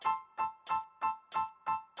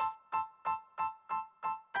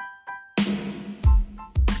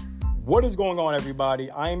What is going on,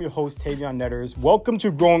 everybody? I am your host, Tavion Netters. Welcome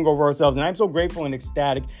to Growing Over Ourselves, and I'm so grateful and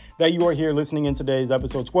ecstatic that you are here listening in today's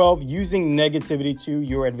episode 12, Using Negativity to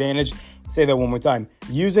Your Advantage. Say that one more time.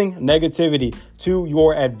 Using negativity to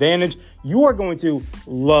your advantage. You are going to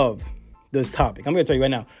love this topic. I'm going to tell you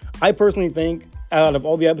right now. I personally think out of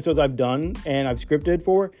all the episodes I've done and I've scripted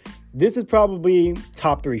for, this is probably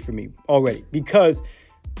top 3 for me already, because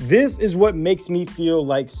this is what makes me feel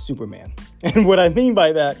like Superman. And what I mean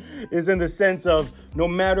by that is in the sense of no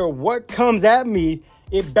matter what comes at me,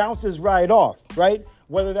 it bounces right off, right?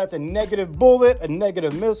 Whether that's a negative bullet, a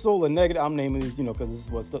negative missile, I'm naming these, because this is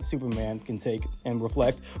what Superman can take and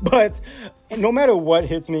reflect. But no matter what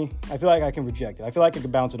hits me, I feel like I can reject it. I feel like I can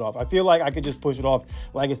bounce it off. I feel like I could just push it off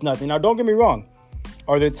like it's nothing. Now, don't get me wrong.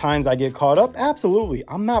 Are there times I get caught up? Absolutely.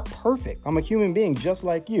 I'm not perfect. I'm a human being just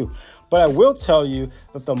like you. But I will tell you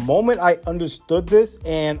that the moment I understood this,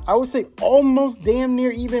 and I would say almost damn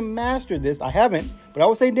near even mastered this, I haven't, but I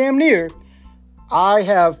would say damn near, I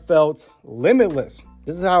have felt limitless.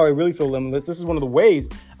 This is how I really feel limitless. This is one of the ways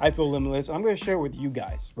I feel limitless. I'm going to share with you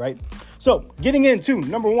guys, right? So getting into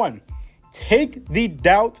number 1, take the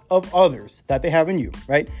doubt of others that they have in you,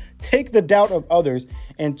 right? Take the doubt of others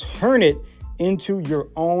and turn it into your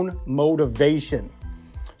own motivation.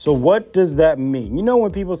 So what does that mean?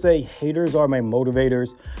 When people say haters are my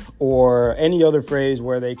motivators, or any other phrase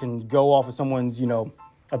where they can go off of someone's,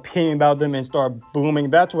 opinion about them and start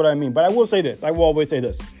booming, that's what I mean. But I will say this. I will always say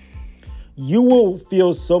this. You will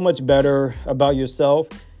feel so much better about yourself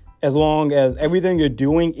as long as everything you're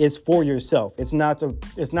doing is for yourself. It's not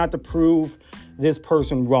to prove this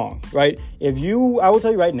person wrong, right? I will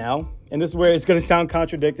tell you right now, and this is where it's going to sound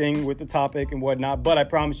contradicting with the topic and whatnot, but I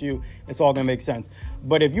promise you it's all going to make sense.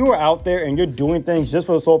 But if you are out there and you're doing things just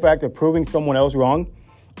for the sole fact of proving someone else wrong,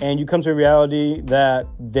 and you come to a reality that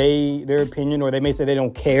their opinion, or they may say they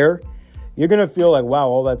don't care, you're going to feel like, wow,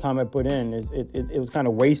 all that time I put in, it was kind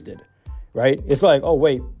of wasted, right? It's like, oh,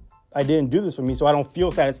 wait, I didn't do this for me, so I don't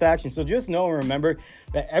feel satisfaction. So just know and remember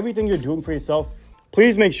that everything you're doing for yourself,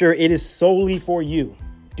 please make sure it is solely for you.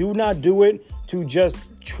 Do not do it to just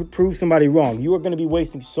prove somebody wrong. You are going to be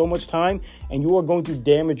wasting so much time, and you are going to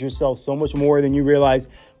damage yourself so much more than you realize.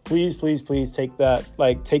 Please, please, please take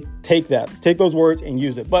that. Take those words and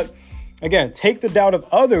use it. But again, take the doubt of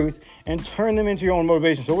others and turn them into your own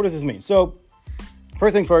motivation. So what does this mean? So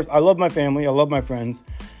first things first, I love my family. I love my friends.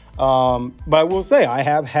 But I will say I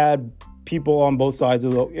have had people on both sides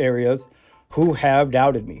of the areas who have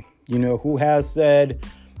doubted me, who has said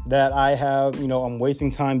that I have, I'm wasting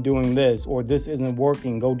time doing this, or this isn't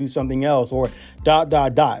working, go do something else, or ...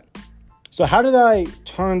 So how did I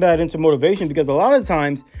turn that into motivation? Because a lot of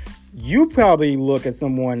times you probably look at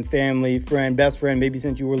someone, family, friend, best friend, maybe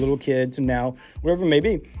since you were a little kid to now, whatever it may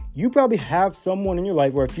be. You probably have someone in your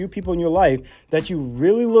life, or a few people in your life that you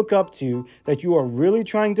really look up to, that you are really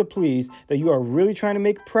trying to please, that you are really trying to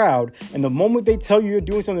make proud. And the moment they tell you you're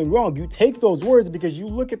doing something wrong, you take those words because you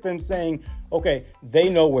look at them saying, okay, they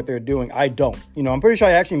know what they're doing. I don't. I'm pretty sure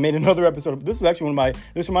I actually made another episode. This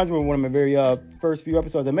reminds me of one of my very first few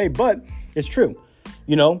episodes I made, but it's true,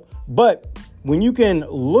 But when you can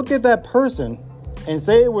look at that person and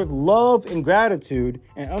say it with love and gratitude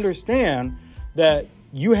and understand that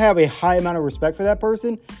you have a high amount of respect for that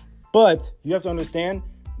person, but you have to understand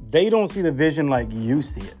they don't see the vision like you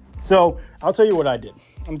see it. So I'll tell you what I did.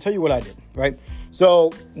 I'm going to tell you what I did, right?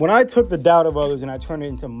 So when I took the doubt of others and I turned it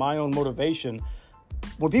into my own motivation,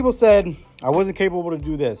 when people said I wasn't capable to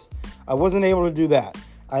do this, I wasn't able to do that,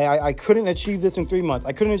 I couldn't achieve this in 3 months,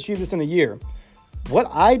 I couldn't achieve this in a year, what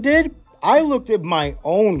I did, I looked at my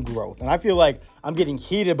own growth. And I feel like I'm getting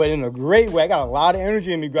heated, but in a great way. I got a lot of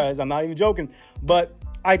energy in me, guys. I'm not even joking. But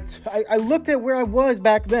I looked at where I was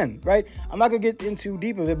back then, right? I'm not going to get into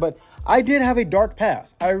deep of it, but I did have a dark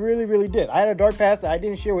past. I really, really did. I had a dark past that I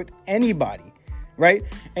didn't share with anybody, right?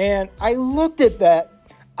 And I looked at that.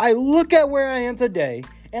 I look at where I am today,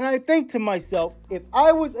 and I think to myself, if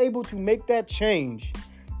I was able to make that change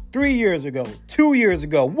 3 years ago, 2 years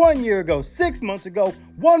ago, 1 year ago, 6 months ago,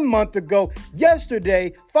 1 month ago,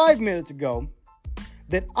 yesterday, 5 minutes ago,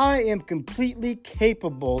 that I am completely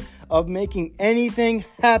capable of making anything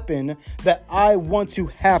happen that I want to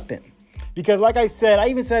happen. Because like I said, I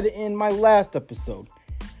even said it in my last episode,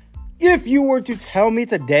 if you were to tell me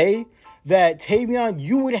today that, Tavion,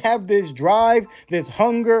 you would have this drive, this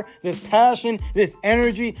hunger, this passion, this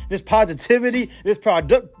energy, this positivity, this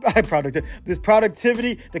productivity,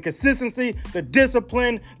 the consistency, the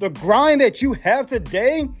discipline, the grind that you have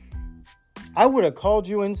today, I would have called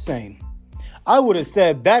you insane. I would have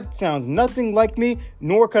said, that sounds nothing like me,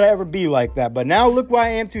 nor could I ever be like that. But now look where I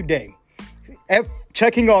am today.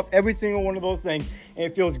 checking off every single one of those things. And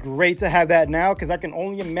it feels great to have that now because I can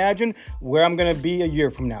only imagine where I'm going to be a year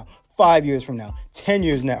from now, 5 years from now, 10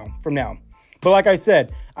 years from now. But like I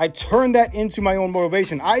said, I turn that into my own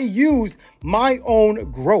motivation. I use my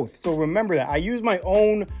own growth. So remember that. I use my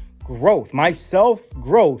own growth, my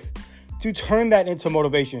self-growth, to turn that into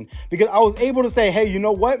motivation. Because I was able to say, hey, you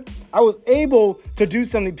know what? I was able to do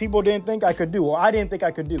something people didn't think I could do, or I didn't think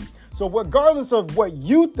I could do. So regardless of what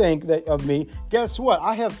you think of me, guess what?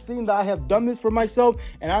 I have seen that I have done this for myself,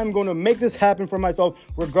 and I'm going to make this happen for myself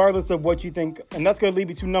regardless of what you think. And that's going to lead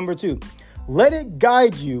me to number 2. Let it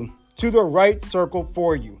guide you to the right circle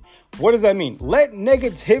for you. What does that mean? Let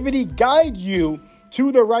negativity guide you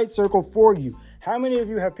to the right circle for you. How many of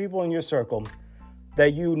you have people in your circle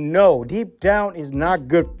that you know deep down is not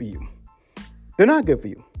good for you? They're not good for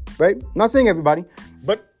you, right? I'm not saying everybody,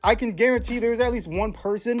 but I can guarantee there's at least one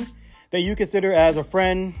person that you consider as a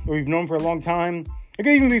friend or you've known for a long time. It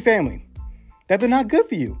could even be family, that they're not good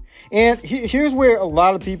for you. And here's where a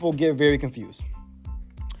lot of people get very confused.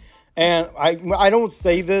 And I don't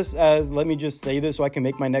say this as, let me just say this so I can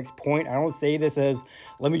make my next point. I don't say this as,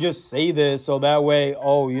 let me just say this so that way,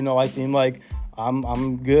 I seem like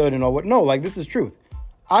I'm good and all what. No, like, this is truth.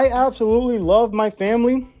 I absolutely love my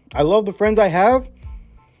family. I love the friends I have.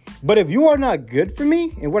 But if you are not good for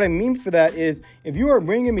me, and what I mean for that is if you are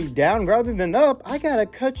bringing me down rather than up, I got to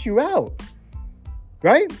cut you out,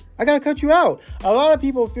 right? I got to cut you out. A lot of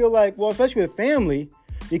people feel like, well, especially with family,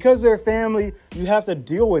 because they're family, you have to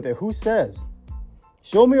deal with it. Who says?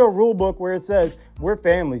 Show me a rule book where it says we're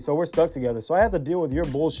family, so we're stuck together. So I have to deal with your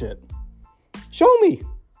bullshit. Show me.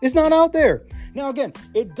 It's not out there. Now, again,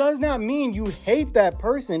 it does not mean you hate that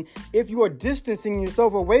person if you are distancing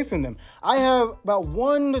yourself away from them. I have about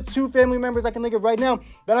 1 to 2 family members I can think of right now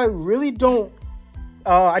that I really don't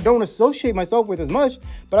associate myself with as much,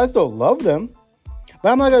 but I still love them.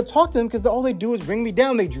 But I'm not going to talk to them because all they do is bring me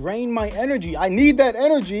down. They drain my energy. I need that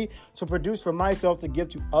energy to produce for myself to give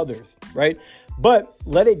to others, right? But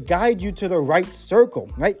let it guide you to the right circle,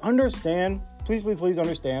 right? Understand, please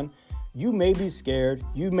understand. You may be scared.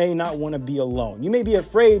 You may not want to be alone. You may be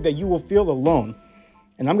afraid that you will feel alone.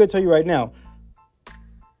 And I'm going to tell you right now,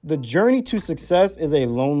 the journey to success is a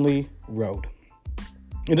lonely road.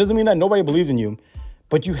 It doesn't mean that nobody believes in you,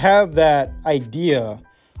 but you have that idea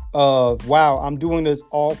of, wow, I'm doing this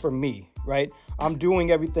all for me, right? I'm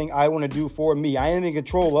doing everything I want to do for me. I am in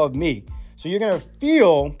control of me. So you're going to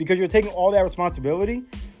feel, because you're taking all that responsibility,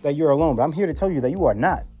 that you're alone. But I'm here to tell you that you are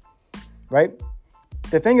not, right?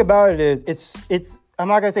 The thing about it is, it's. I'm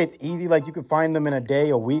not going to say it's easy, like you can find them in a day,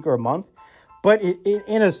 a week, or a month. But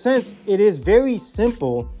in a sense, it is very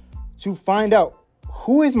simple to find out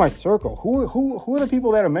who is my circle? Who are the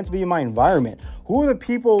people that are meant to be in my environment? Who are the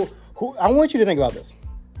people who... I want you to think about this.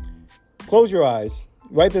 Close your eyes.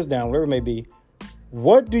 Write this down, whatever it may be.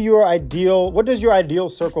 What does your ideal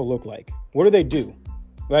circle look like? What do they do?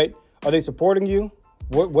 Right? Are they supporting you?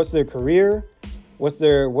 What's their career? What's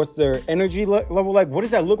their energy level like? What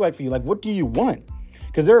does that look like for you? Like, what do you want?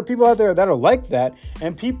 Because there are people out there that are like that,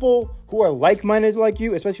 and people who are like-minded like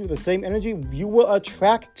you, especially with the same energy, you will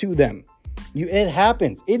attract to them. It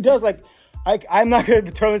happens. It does. Like, I'm not going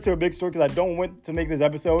to turn this into a big story because I don't want to make this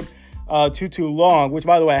episode too long, which,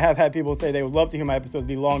 by the way, I have had people say they would love to hear my episodes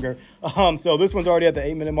be longer. So this one's already at the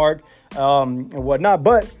 8-minute mark and whatnot.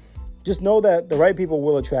 But just know that the right people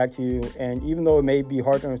will attract you. And even though it may be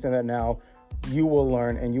hard to understand that now, you will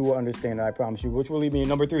learn and you will understand it, I promise you, which will lead me to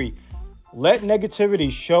number 3. Let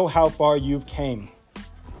negativity show how far you've came.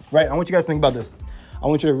 Right? I want you guys to think about this. I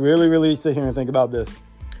want you to really, really sit here and think about this.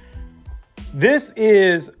 This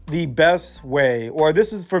is the best way, or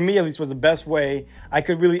this is, for me at least, was the best way I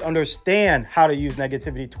could really understand how to use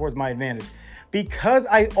negativity towards my advantage. Because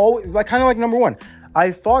I always, kind of like number 1,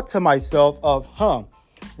 I thought to myself of,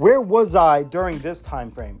 where was I during this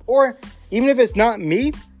time frame? Or even if it's not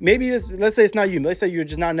me, maybe let's say it's not you. Let's say you're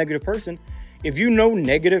just not a negative person. If you know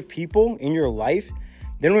negative people in your life,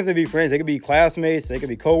 they don't have to be friends. They could be classmates. They could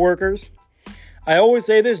be coworkers. I always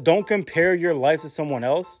say this, don't compare your life to someone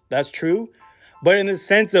else. That's true. But in the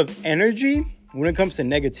sense of energy, when it comes to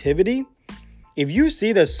negativity, if you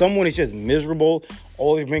see that someone is just miserable,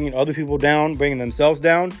 always bringing other people down, bringing themselves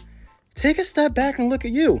down, take a step back and look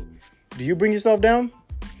at you. Do you bring yourself down?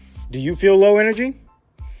 Do you feel low energy?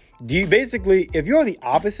 Do you basically, if you're the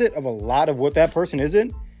opposite of a lot of what that person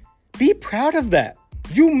isn't, be proud of that.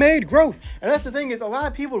 You made growth. And that's the thing, is a lot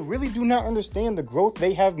of people really do not understand the growth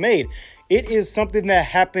they have made. It is something that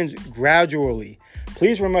happens gradually.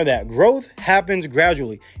 Please remember that. Growth happens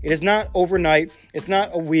gradually. It is not overnight. It's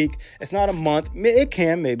not a week. It's not a month. It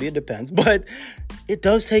can, maybe, it depends. But it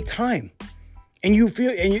does take time. And you're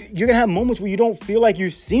going to have moments where you don't feel like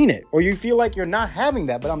you've seen it, or you feel like you're not having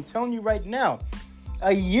that. But I'm telling you right now,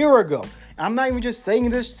 a year ago, I'm not even just saying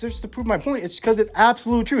this just to prove my point. It's because it's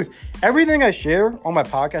absolute truth. Everything I share on my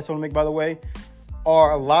podcast, I want to make, by the way,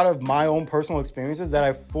 are a lot of my own personal experiences that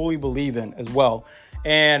I fully believe in as well.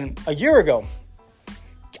 And a year ago,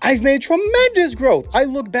 I've made tremendous growth. I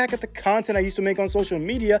look back at the content I used to make on social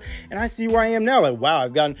media and I see where I am now. Like, wow,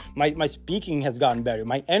 I've gotten, my speaking has gotten better.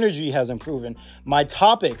 My energy has improved. My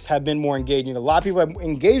topics have been more engaging. A lot of people have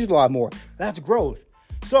engaged a lot more. That's growth.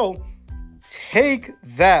 So take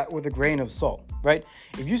that with a grain of salt, right?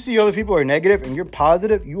 If you see other people are negative and you're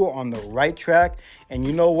positive, you are on the right track. And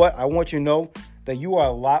you know what? I want you to know that you are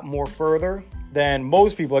a lot more further than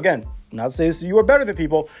most people. Again, not saying you are better than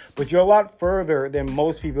people, but you're a lot further than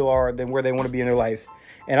most people are than where they want to be in their life.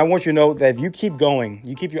 And I want you to know that if you keep going,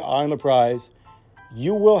 you keep your eye on the prize,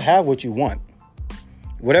 you will have what you want.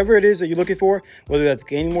 Whatever it is that you're looking for, whether that's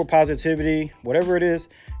gaining more positivity, whatever it is,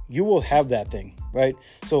 you will have that thing, right?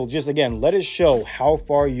 So just, again, let it show how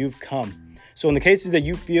far you've come. So in the cases that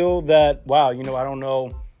you feel that, wow, I don't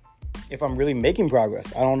know if I'm really making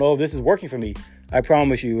progress. I don't know if this is working for me. I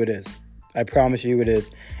promise you it is. I promise you it is.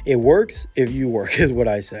 It works if you work, is what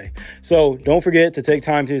I say. So don't forget to take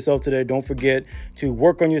time to yourself today. Don't forget to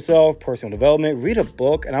work on yourself, personal development, read a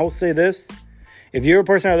book. And I will say this, if you're a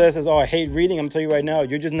person out there that says, oh, I hate reading, I'm going to tell you right now,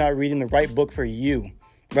 you're just not reading the right book for you,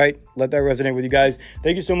 right? Let that resonate with you guys.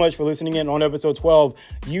 Thank you so much for listening in on episode 12,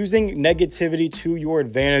 using negativity to your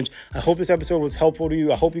advantage. I hope this episode was helpful to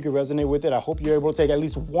you. I hope you can resonate with it. I hope you're able to take at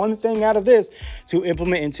least one thing out of this to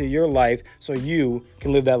implement into your life so you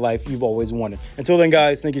can live that life you've always wanted. Until then,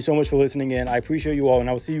 guys, thank you so much for listening in. I appreciate you all, and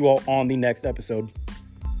I will see you all on the next episode.